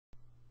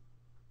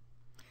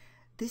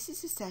This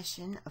is a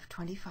session of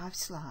 25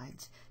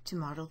 slides to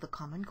model the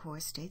Common Core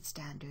State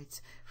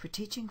Standards for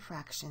teaching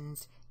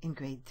fractions in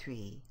Grade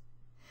 3.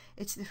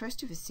 It's the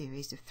first of a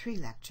series of 3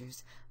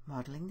 lectures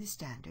modeling the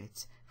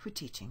standards for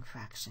teaching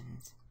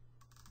fractions.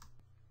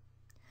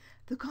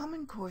 The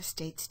Common Core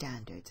State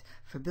Standards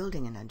for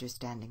building an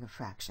understanding of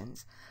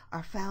fractions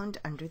are found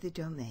under the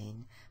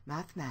domain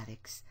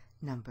Mathematics,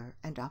 Number,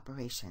 and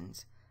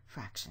Operations,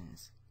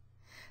 Fractions.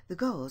 The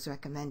goals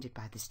recommended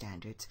by the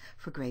standards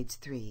for Grades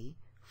 3,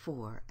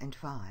 4, and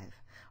 5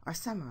 are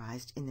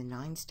summarized in the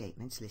 9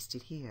 statements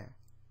listed here.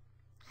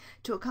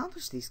 To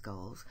accomplish these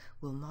goals,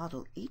 we'll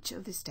model each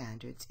of the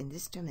standards in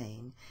this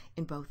domain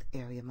in both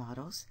area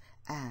models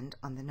and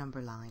on the number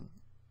line.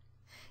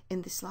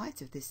 In the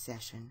slides of this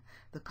session,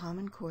 the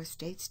Common Core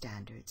State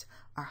Standards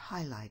are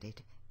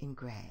highlighted in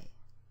gray.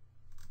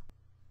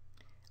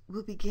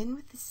 We'll begin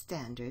with the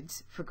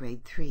standards for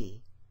Grade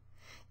 3.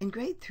 In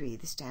Grade 3,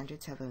 the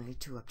standards have only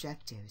 2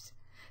 objectives.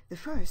 The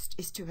first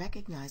is to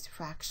recognize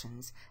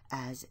fractions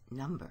as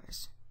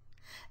numbers,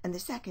 and the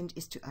second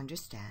is to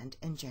understand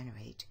and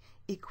generate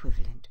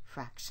equivalent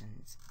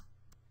fractions.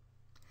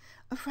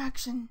 A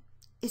fraction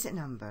is a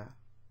number.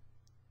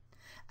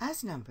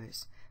 As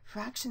numbers,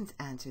 fractions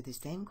answer the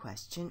same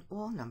question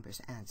all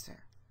numbers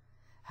answer.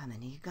 How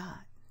many you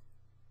got?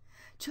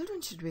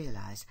 Children should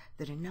realize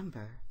that a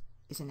number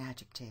is an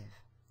adjective.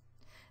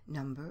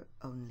 Number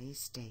only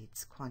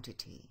states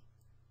quantity.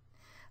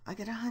 I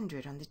got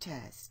 100 on the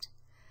test.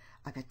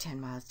 I got 10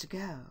 miles to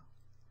go.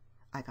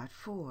 I got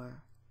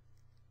 4.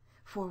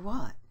 For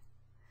what?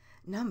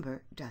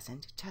 Number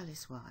doesn't tell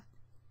us what,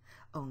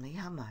 only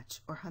how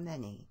much or how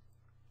many.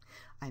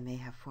 I may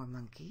have 4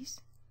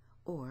 monkeys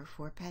or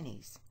 4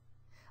 pennies.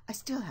 I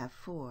still have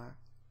 4.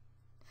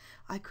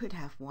 I could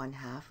have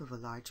 1/2 of a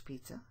large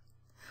pizza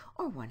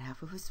or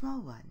 1/2 of a small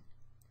one.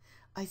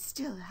 I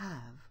still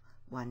have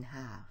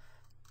 1/2.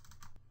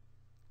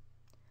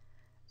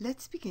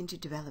 Let's begin to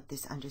develop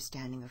this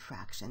understanding of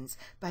fractions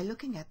by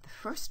looking at the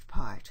first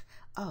part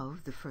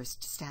of the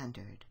first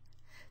standard.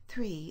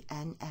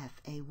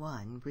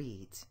 3NFA1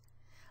 reads,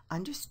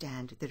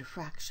 understand that a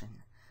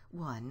fraction,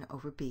 1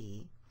 over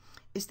b,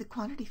 is the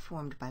quantity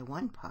formed by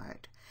one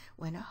part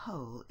when a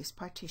whole is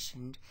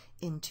partitioned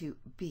into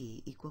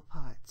b equal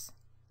parts.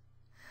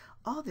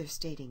 All they're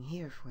stating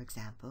here, for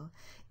example,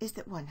 is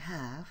that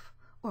 1/2,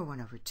 or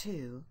 1 over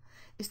 2,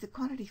 is the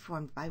quantity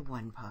formed by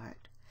one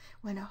part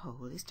when a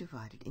whole is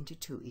divided into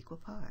 2 equal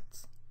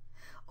parts,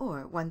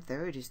 or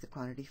 1/3 is the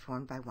quantity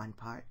formed by one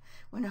part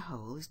when a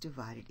whole is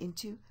divided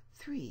into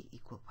 3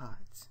 equal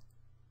parts.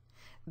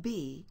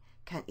 b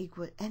can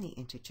equal any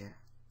integer,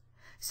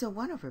 so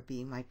 1 over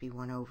b might be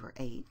 1 over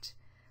 8,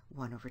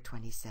 1 over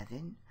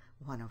 27,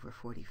 1 over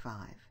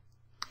 45.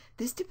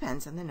 This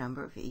depends on the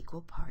number of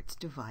equal parts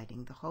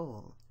dividing the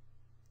whole.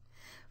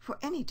 For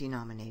any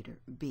denominator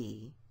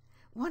b,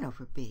 1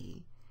 over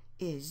b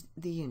is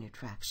the unit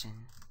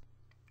fraction.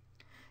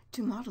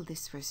 To model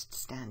this first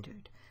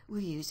standard, we'll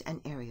use an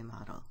area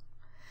model.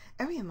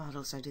 Area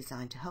models are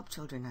designed to help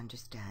children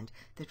understand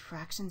that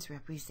fractions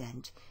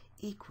represent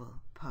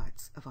equal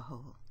parts of a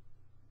whole.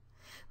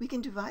 We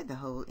can divide the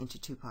whole into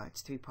 2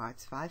 parts, 3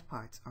 parts, 5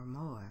 parts, or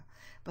more,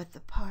 but the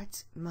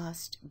parts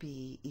must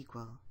be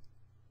equal.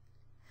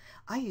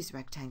 I use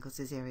rectangles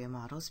as area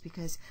models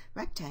because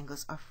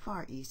rectangles are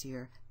far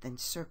easier than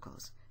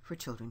circles for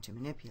children to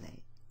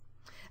manipulate.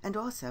 And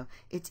also,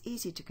 it's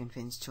easy to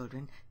convince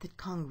children that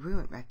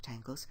congruent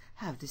rectangles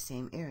have the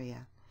same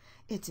area.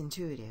 It's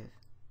intuitive.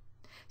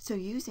 So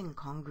using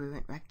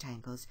congruent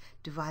rectangles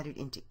divided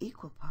into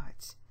equal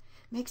parts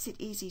makes it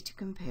easy to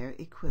compare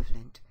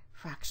equivalent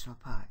fractional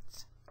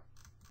parts.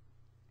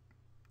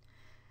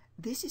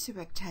 This is a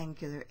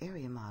rectangular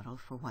area model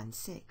for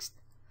 1/6,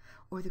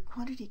 or the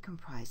quantity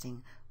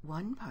comprising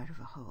one part of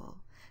a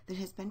whole that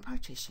has been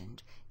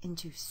partitioned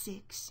into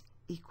 6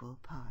 equal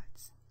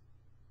parts.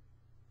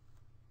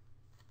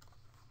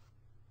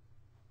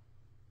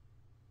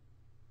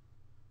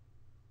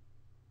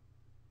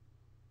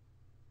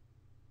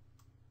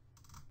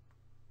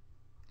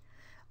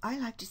 I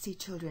like to see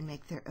children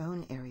make their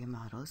own area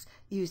models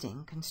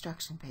using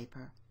construction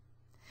paper.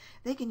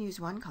 They can use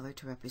one color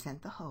to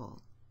represent the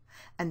whole,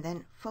 and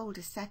then fold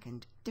a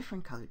second,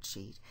 different colored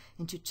sheet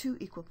into 2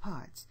 equal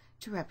parts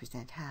to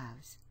represent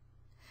halves.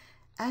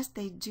 As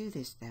they do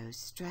this, though,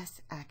 stress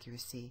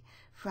accuracy.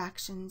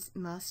 Fractions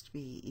must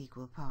be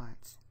equal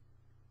parts.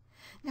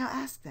 Now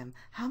ask them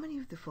how many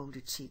of the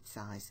folded sheet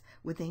size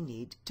would they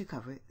need to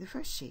cover the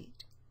first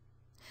sheet.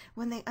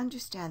 When they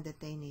understand that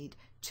they need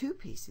 2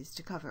 pieces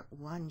to cover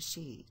 1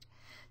 sheet,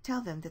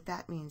 tell them that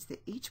that means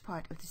that each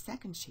part of the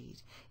second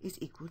sheet is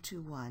equal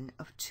to 1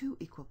 of 2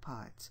 equal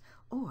parts,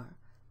 or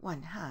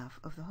 1/2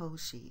 of the whole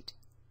sheet.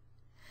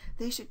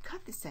 They should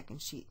cut the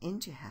second sheet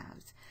into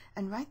halves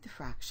and write the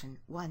fraction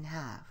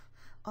 1/2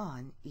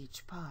 on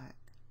each part.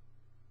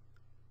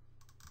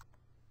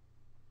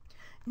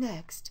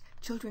 Next,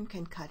 children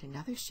can cut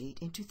another sheet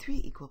into 3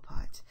 equal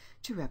parts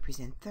to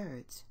represent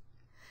thirds,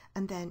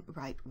 and then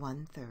write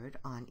 1/3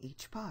 on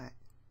each part.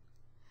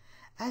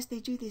 As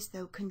they do this,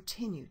 though,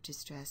 continue to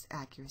stress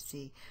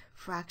accuracy.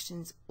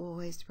 Fractions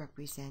always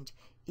represent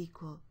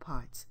equal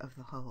parts of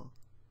the whole.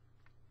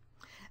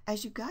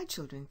 As you guide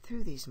children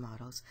through these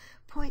models,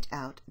 point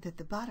out that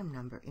the bottom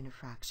number in a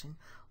fraction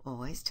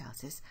always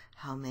tells us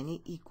how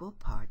many equal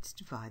parts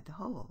divide the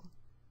whole.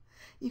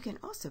 You can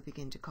also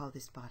begin to call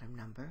this bottom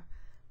number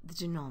the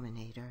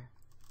denominator.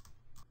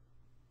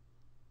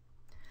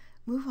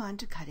 Move on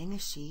to cutting a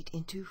sheet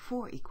into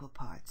 4 equal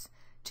parts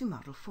to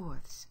model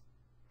fourths.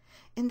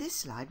 In this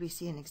slide, we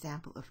see an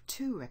example of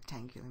 2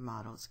 rectangular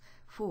models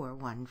for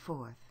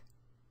 1/4.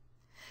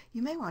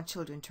 You may want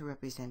children to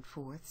represent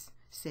fourths,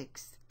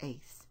 sixths,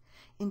 eighths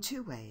in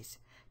 2 ways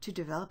to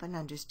develop an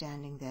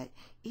understanding that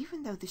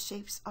even though the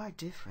shapes are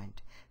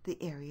different,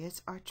 the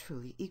areas are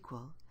truly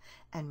equal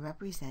and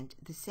represent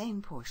the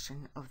same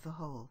portion of the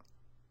whole.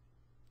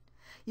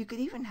 You could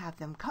even have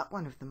them cut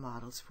one of the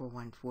models for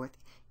 1/4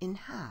 in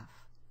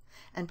half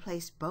and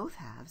place both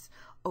halves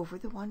over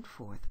the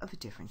 1/4 of a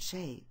different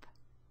shape.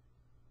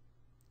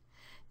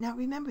 Now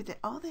remember that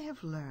all they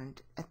have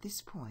learned at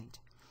this point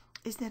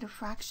is that a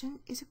fraction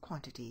is a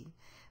quantity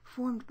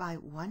formed by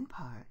one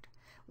part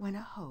when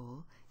a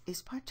whole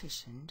is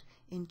partitioned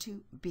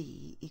into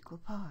b equal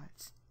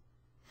parts.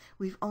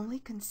 We've only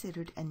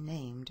considered and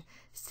named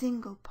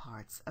single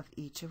parts of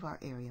each of our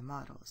area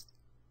models.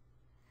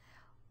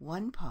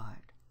 One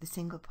part, the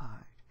single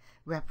part,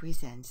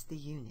 represents the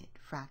unit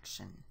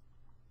fraction.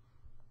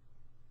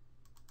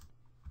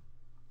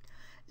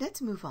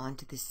 Let's move on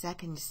to the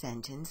second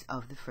sentence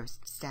of the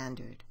first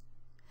standard.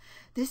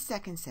 This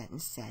second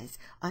sentence says,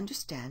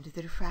 understand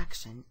that a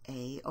fraction,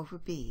 a over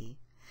b,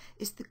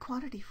 is the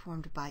quantity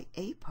formed by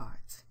a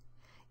parts,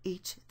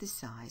 each the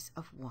size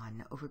of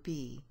 1 over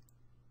b.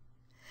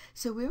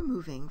 So we're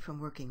moving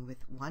from working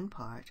with one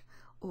part,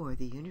 or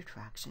the unit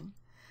fraction,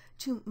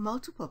 to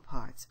multiple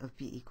parts of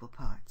b equal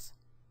parts.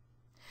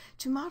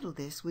 To model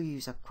this, we'll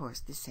use, of course,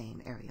 the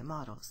same area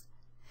models.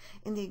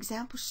 In the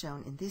example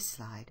shown in this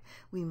slide,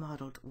 we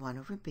modeled 1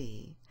 over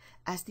b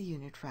as the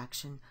unit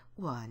fraction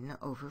 1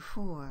 over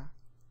 4.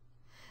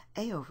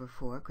 A over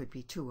 4 could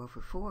be 2 over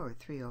 4 or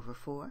 3 over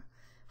 4,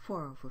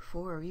 4 over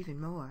 4 or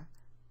even more.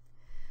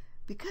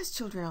 Because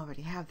children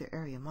already have their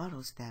area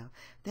models, though,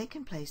 they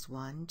can place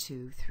 1,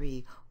 2,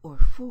 3, or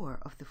 4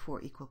 of the 4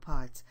 equal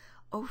parts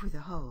over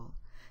the whole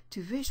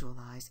to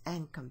visualize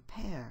and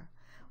compare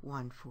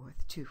 1/4,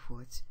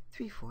 2/4,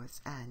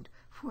 3/4, and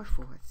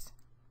 4/4.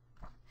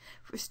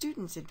 For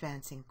students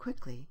advancing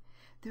quickly,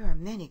 there are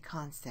many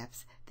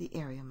concepts the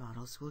area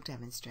models will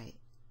demonstrate.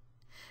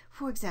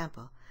 For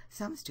example,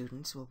 some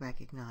students will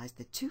recognize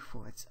that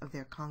 2/4 of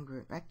their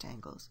congruent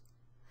rectangles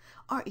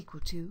are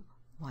equal to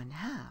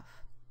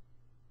 1/2,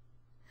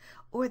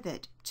 or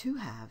that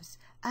 2/2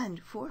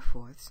 and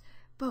 4/4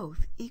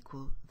 both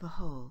equal the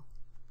whole.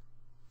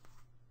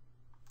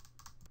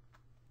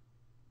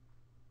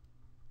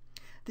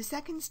 The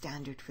second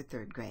standard for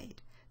 3rd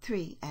grade,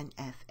 3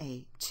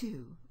 NFA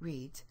 2,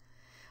 reads,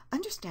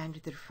 understand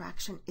that a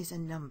fraction is a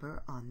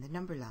number on the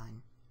number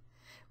line.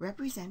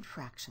 Represent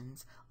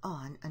fractions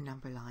on a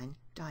number line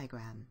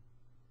diagram.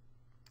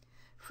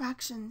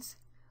 Fractions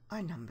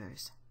are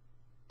numbers.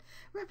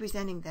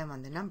 Representing them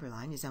on the number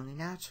line is only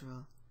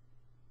natural.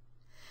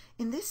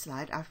 In this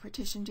slide, I've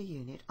partitioned a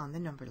unit on the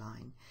number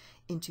line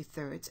into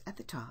thirds at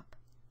the top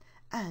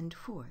and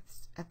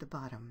fourths at the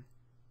bottom.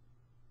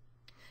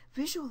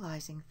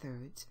 Visualizing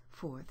thirds,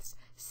 fourths,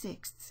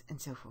 sixths,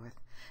 and so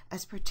forth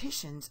as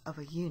partitions of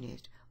a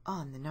unit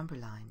on the number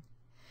line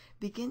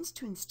begins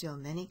to instill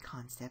many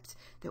concepts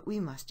that we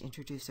must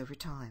introduce over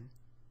time.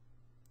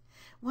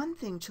 One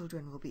thing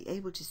children will be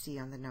able to see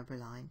on the number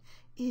line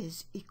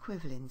is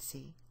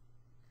equivalency.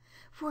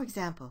 For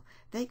example,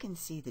 they can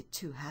see that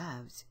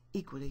 2/2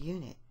 equal a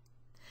unit,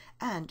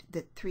 and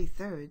that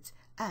 3/3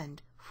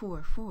 and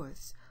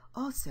 4/4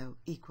 also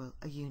equal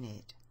a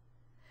unit.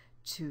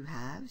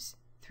 2/2,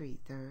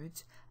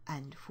 3/3,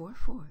 and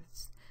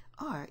 4/4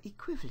 are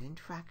equivalent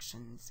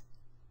fractions.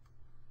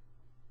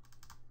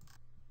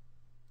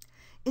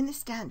 In the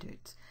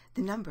standards,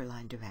 the number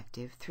line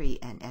directive 3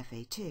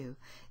 NFA2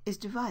 is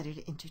divided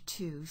into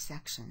 2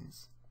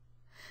 sections.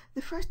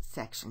 The first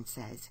section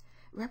says,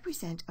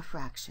 represent a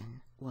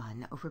fraction,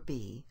 1 over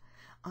b,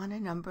 on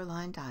a number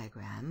line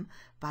diagram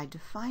by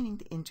defining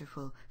the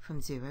interval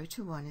from 0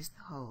 to 1 as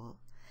the whole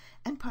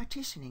and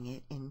partitioning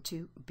it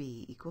into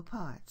b equal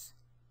parts.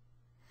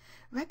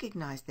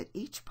 Recognize that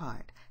each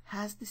part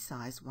has the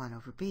size 1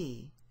 over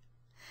b,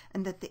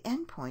 and that the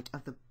endpoint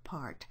of the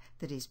part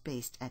that is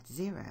based at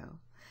 0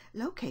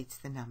 locates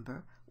the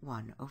number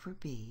 1 over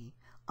b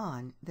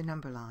on the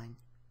number line.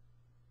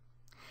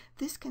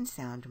 This can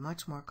sound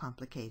much more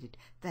complicated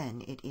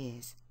than it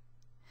is.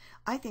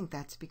 I think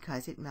that's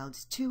because it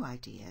melds 2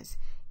 ideas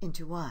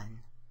into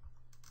one.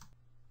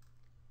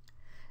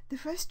 The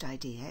first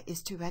idea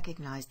is to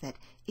recognize that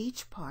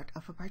each part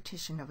of a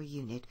partition of a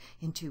unit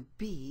into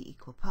b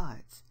equal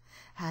parts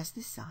has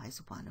the size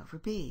 1 over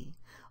b,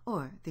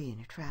 or the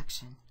unit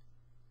fraction.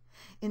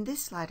 In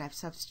this slide, I've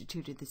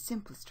substituted the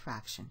simplest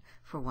fraction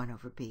for 1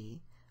 over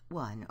b,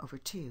 1 over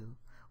 2,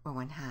 or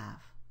 1/2.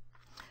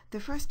 The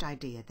first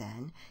idea,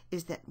 then,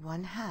 is that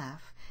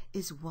 1/2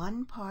 is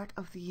one part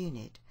of the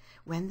unit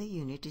when the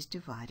unit is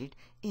divided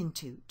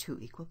into two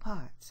equal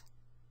parts.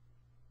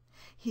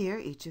 Here,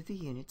 each of the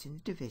units in the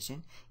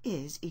division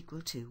is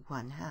equal to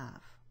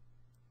 1/2.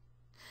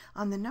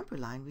 On the number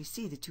line, we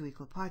see the two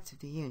equal parts of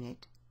the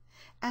unit,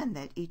 and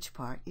that each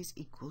part is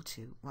equal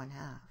to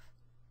 1/2.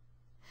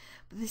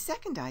 But the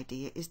second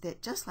idea is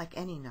that just like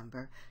any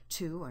number,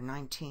 2 or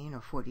 19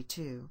 or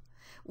 42,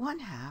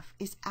 1/2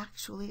 is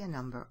actually a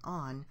number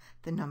on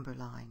the number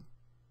line.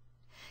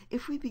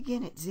 If we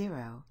begin at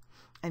 0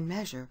 and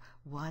measure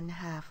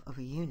 1/2 of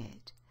a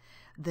unit,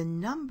 the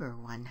number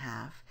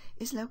 1/2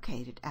 is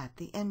located at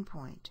the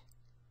endpoint.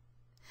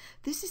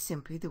 This is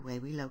simply the way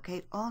we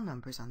locate all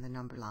numbers on the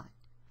number line.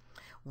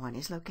 1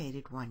 is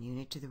located 1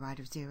 unit to the right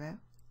of 0,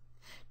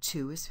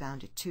 2 is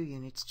found at 2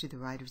 units to the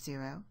right of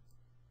 0,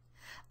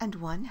 and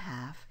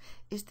 1/2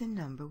 is the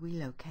number we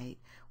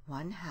locate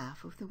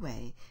 1/2 of the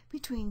way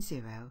between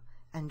 0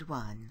 and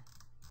 1.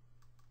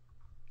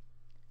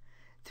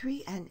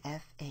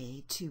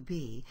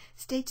 3NFA2B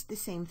states the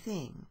same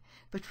thing,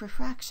 but for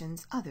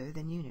fractions other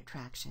than unit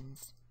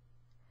fractions.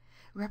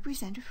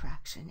 Represent a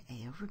fraction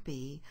a over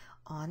b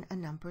on a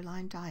number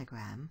line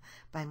diagram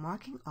by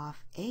marking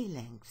off a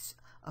lengths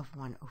of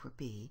 1 over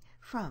b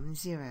from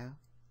 0.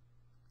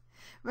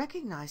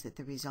 Recognize that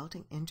the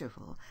resulting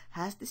interval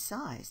has the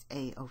size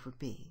a over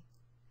b,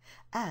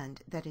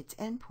 and that its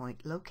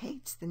endpoint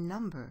locates the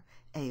number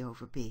a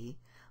over b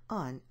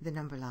on the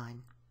number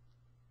line.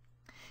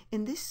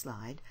 In this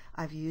slide,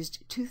 I've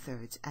used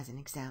 2/3 as an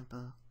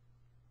example.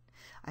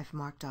 I've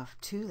marked off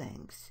two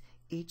lengths,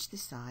 each the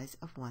size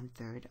of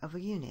 1/3 of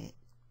a unit.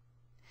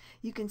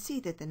 You can see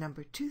that the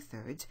number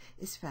 2/3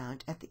 is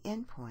found at the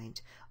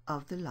endpoint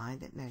of the line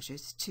that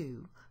measures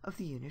 2 of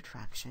the unit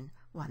fraction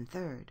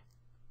 1/3.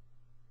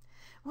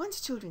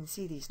 Once children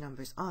see these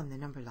numbers on the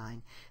number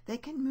line, they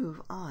can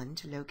move on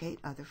to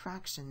locate other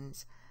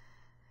fractions.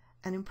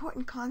 An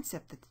important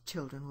concept that the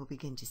children will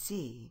begin to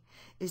see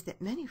is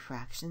that many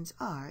fractions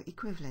are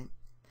equivalent.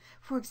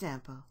 For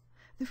example,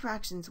 the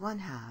fractions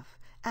 1/2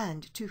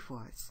 and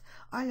 2/4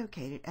 are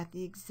located at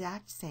the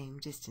exact same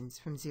distance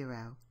from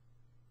 0.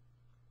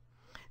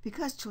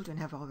 Because children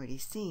have already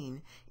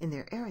seen in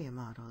their area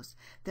models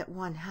that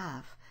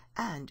 1/2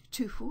 and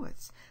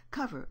 2/4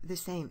 cover the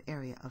same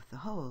area of the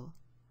whole,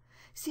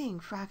 seeing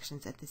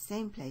fractions at the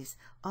same place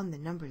on the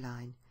number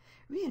line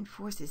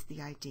reinforces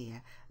the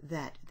idea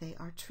that they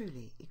are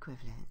truly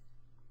equivalent.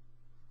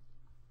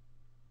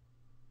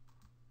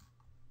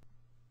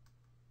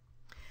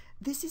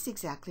 This is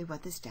exactly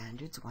what the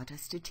standards want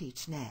us to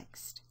teach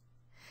next.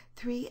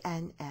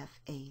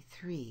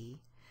 3NFA3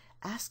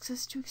 asks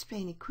us to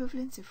explain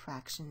equivalence of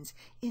fractions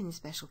in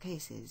special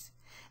cases,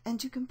 and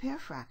to compare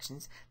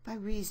fractions by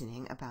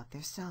reasoning about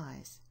their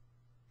size.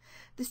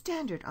 The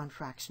standard on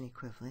fraction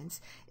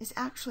equivalence is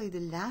actually the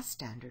last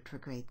standard for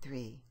grade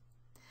 3.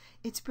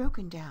 It's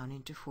broken down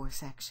into 4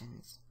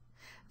 sections.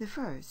 The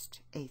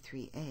first,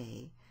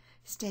 A3A,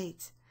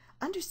 states,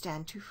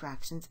 understand two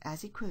fractions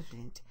as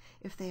equivalent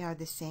if they are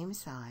the same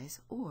size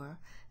or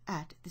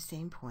at the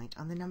same point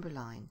on the number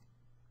line.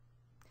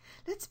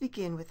 Let's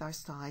begin with our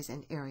size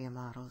and area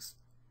models.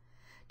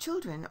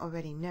 Children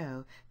already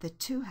know that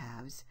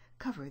 2/2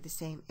 cover the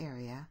same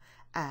area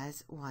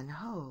as 1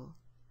 whole,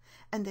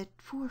 and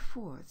that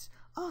 4/4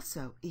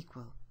 also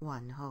equal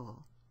 1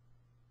 whole.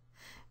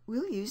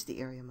 We'll use the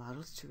area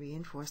models to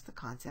reinforce the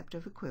concept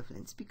of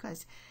equivalence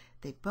because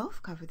they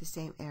both cover the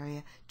same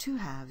area.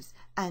 2/2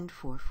 and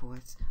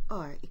 4/4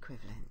 are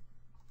equivalent.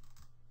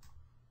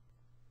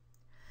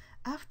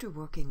 After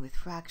working with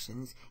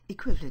fractions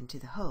equivalent to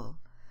the whole,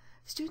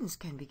 students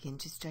can begin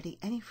to study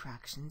any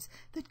fractions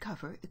that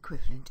cover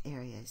equivalent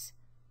areas.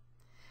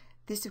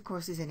 This, of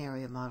course, is an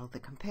area model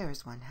that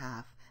compares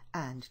 1/2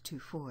 and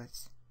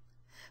 2/4.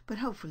 But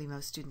hopefully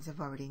most students have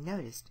already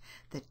noticed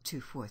that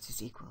 2/4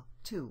 is equal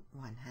to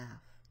 1/2.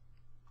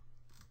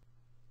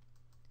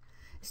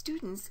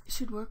 Students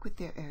should work with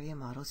their area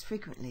models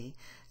frequently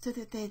so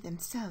that they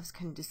themselves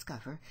can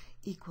discover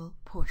equal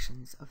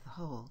portions of the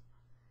whole.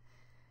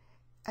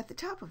 At the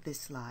top of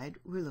this slide,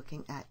 we're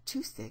looking at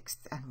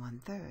 2/6 and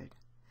 1/3,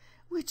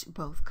 which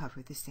both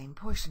cover the same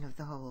portion of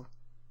the whole.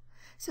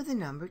 So the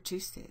number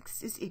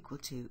 2/6 is equal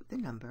to the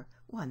number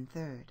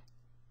 1/3.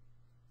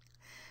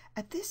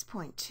 At this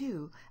point,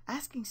 too,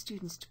 asking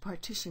students to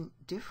partition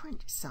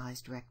different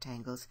sized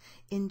rectangles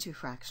into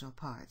fractional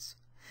parts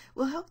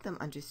will help them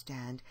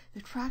understand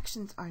that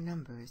fractions are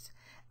numbers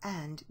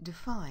and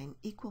define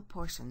equal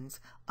portions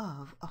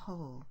of a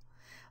whole.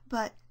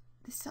 But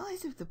the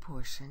size of the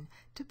portion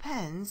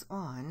depends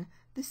on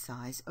the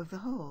size of the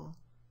whole.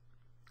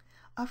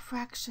 A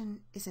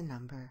fraction is a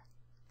number.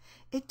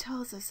 It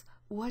tells us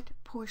what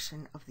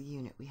portion of the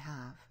unit we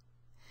have,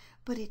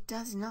 but it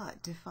does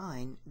not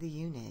define the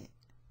unit.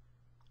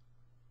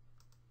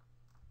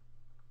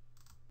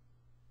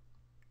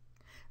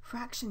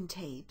 Fraction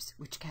tapes,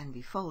 which can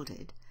be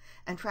folded,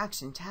 and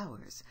fraction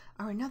towers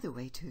are another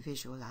way to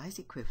visualize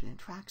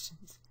equivalent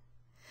fractions.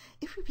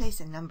 If we place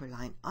a number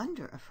line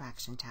under a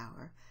fraction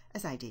tower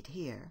as I did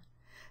here,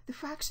 the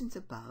fractions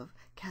above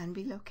can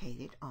be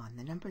located on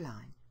the number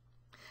line,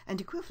 and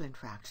equivalent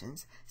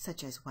fractions,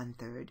 such as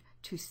 1/3,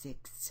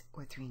 2/6,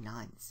 or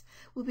 3/9,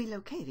 will be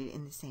located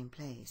in the same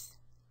place.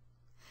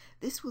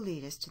 This will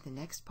lead us to the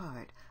next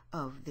part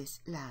of this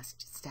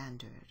last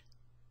standard.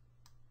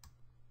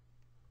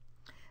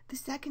 The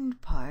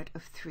second part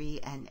of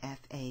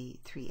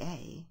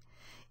 3NFA3A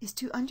is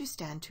to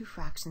understand two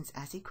fractions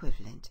as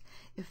equivalent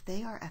if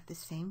they are at the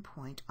same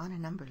point on a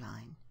number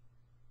line.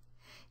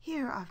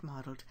 Here I've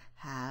modeled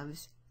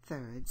halves,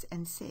 thirds,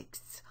 and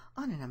sixths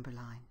on a number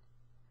line.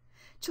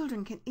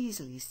 Children can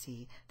easily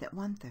see that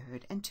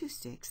 1/3 and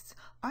 2/6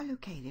 are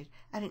located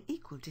at an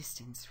equal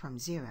distance from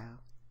 0.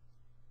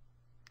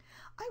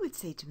 I would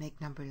say to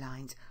make number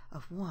lines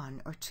of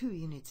 1 or 2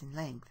 units in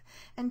length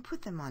and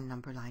put them on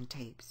number line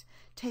tapes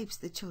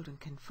that children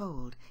can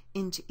fold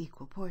into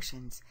equal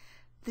portions.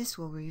 This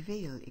will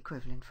reveal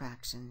equivalent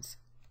fractions.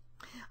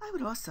 I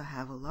would also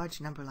have a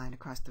large number line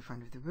across the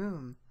front of the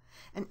room,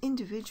 and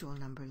individual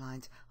number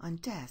lines on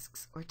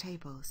desks or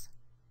tables.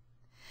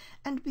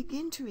 And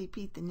begin to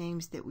repeat the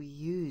names that we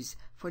use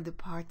for the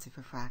parts of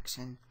a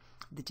fraction,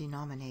 the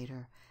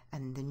denominator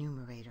and the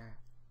numerator.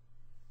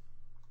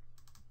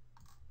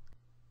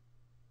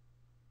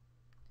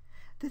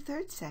 The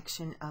third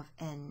section of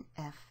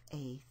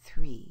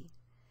NFA3,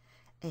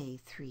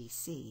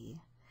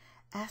 A3C,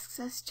 asks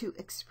us to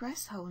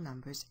express whole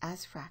numbers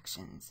as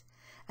fractions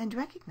and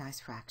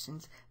recognize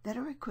fractions that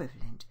are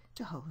equivalent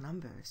to whole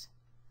numbers.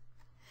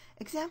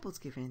 Examples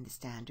given in the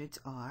standards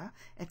are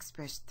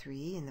express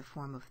 3 in the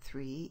form of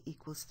 3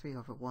 equals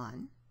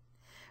 3/1,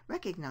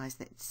 recognize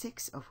that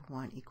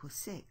 6/1 equals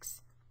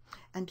 6,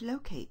 and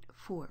locate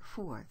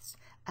 4/4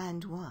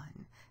 and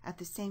 1 at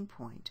the same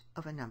point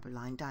of a number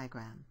line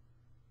diagram.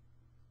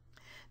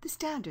 The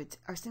standards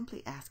are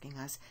simply asking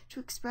us to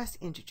express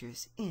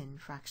integers in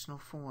fractional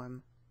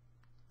form.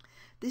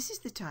 This is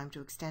the time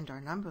to extend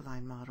our number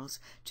line models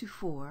to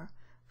 4,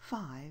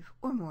 5,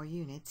 or more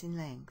units in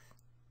length.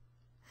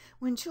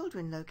 When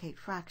children locate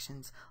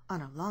fractions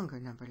on a longer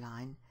number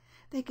line,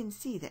 they can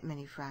see that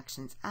many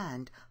fractions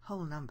and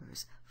whole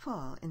numbers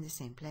fall in the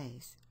same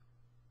place.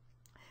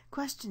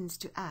 Questions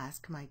to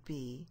ask might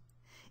be,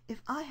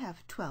 if I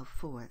have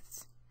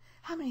 12/4,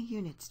 how many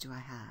units do I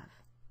have?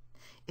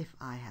 If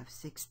I have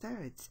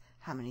 6/3,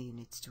 how many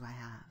units do I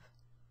have?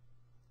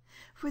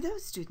 For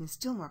those students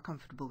still more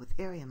comfortable with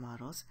area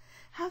models,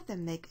 have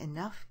them make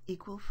enough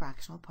equal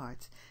fractional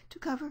parts to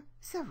cover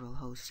several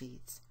whole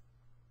sheets.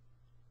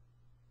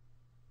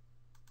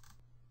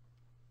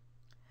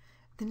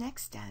 The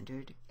next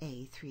standard,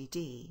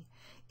 A3D,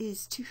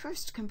 is to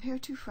first compare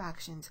two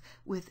fractions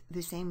with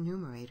the same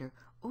numerator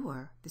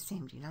or the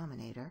same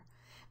denominator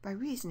by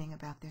reasoning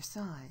about their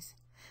size,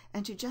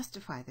 and to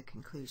justify the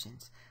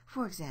conclusions,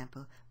 for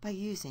example, by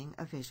using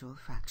a visual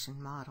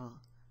fraction model.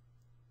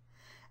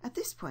 At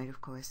this point, of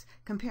course,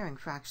 comparing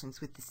fractions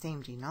with the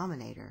same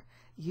denominator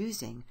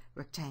using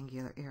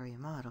rectangular area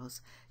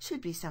models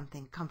should be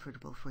something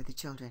comfortable for the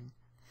children.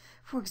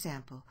 For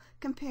example,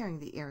 comparing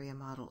the area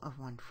model of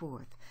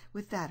 1/4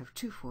 with that of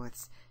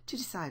 2/4 to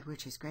decide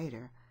which is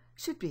greater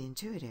should be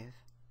intuitive.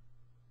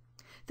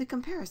 The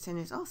comparison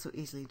is also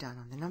easily done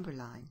on the number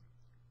line.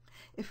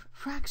 If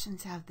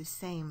fractions have the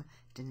same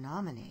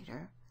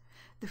denominator,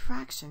 the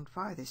fraction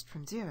farthest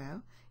from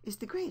 0 is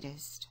the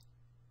greatest.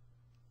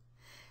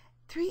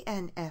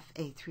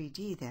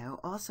 3NFA3D, though,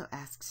 also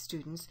asks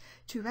students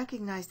to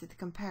recognize that the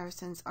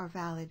comparisons are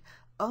valid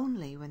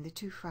only when the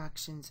two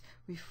fractions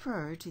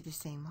refer to the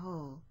same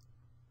whole.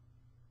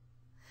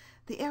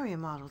 The area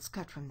models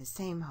cut from the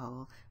same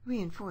whole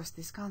reinforce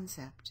this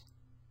concept.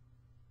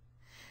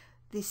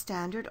 The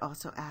standard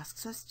also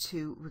asks us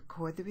to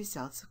record the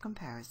results of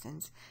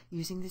comparisons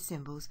using the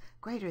symbols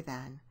greater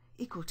than,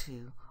 equal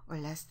to, or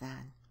less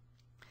than.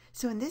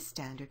 So in this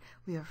standard,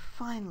 we are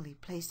finally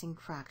placing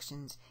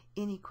fractions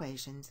in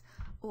equations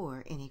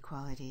or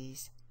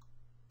inequalities.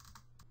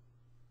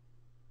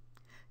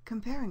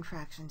 Comparing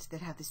fractions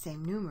that have the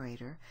same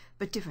numerator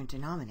but different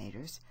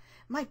denominators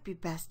might be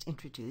best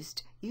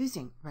introduced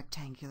using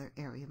rectangular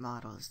area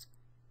models.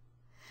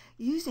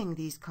 Using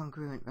these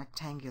congruent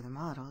rectangular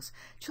models,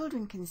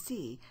 children can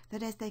see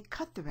that as they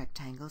cut the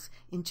rectangles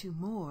into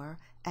more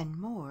and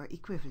more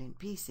equivalent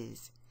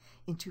pieces,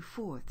 into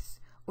 4ths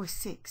or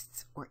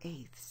 6ths or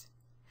 8ths,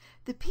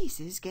 the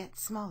pieces get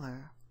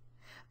smaller.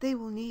 They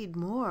will need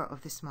more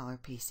of the smaller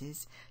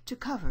pieces to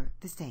cover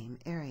the same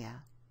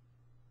area.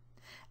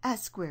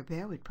 As Square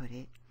Bear would put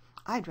it,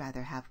 I'd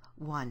rather have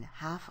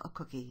 1/2 a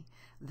cookie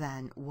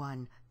than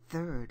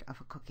 1/3 of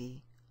a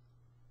cookie.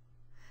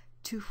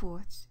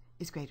 2/4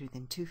 is greater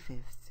than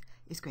 2/5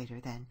 is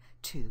greater than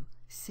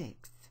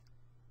 2/6.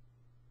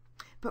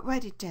 But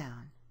write it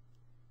down.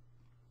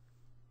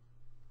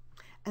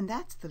 And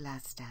that's the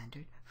last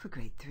standard for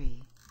grade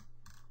 3.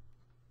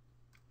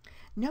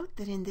 Note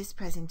that in this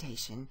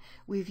presentation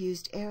we've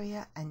used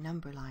area and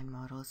number line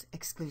models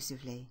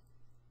exclusively.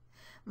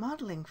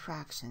 Modeling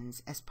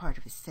fractions as part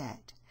of a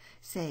set,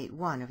 say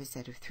one of a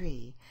set of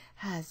 3,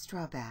 has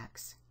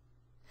drawbacks.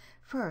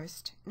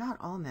 First, not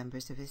all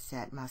members of a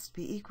set must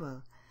be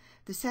equal.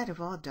 The set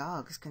of all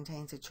dogs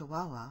contains a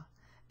Chihuahua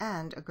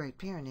and a Great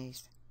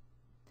Pyrenees.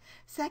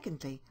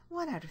 Secondly,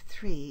 1 out of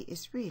 3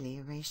 is really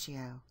a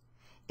ratio.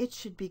 It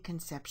should be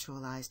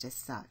conceptualized as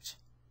such.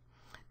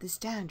 The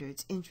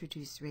standards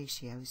introduce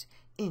ratios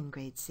in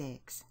grade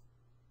 6.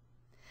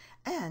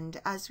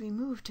 And as we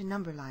move to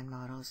number line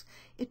models,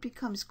 it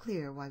becomes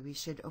clear why we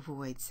should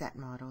avoid set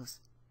models.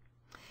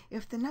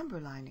 If the number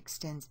line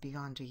extends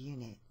beyond a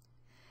unit,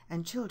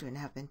 and children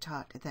have been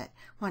taught that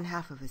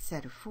 1/2 of a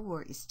set of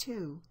 4 is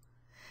 2,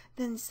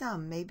 then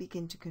some may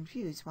begin to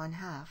confuse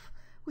 1/2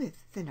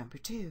 with the number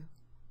 2.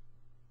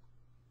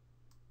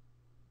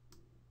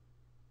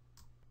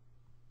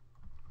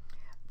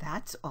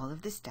 That's all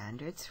of the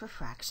standards for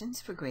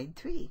fractions for grade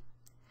 3.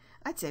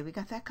 I'd say we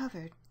got that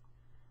covered.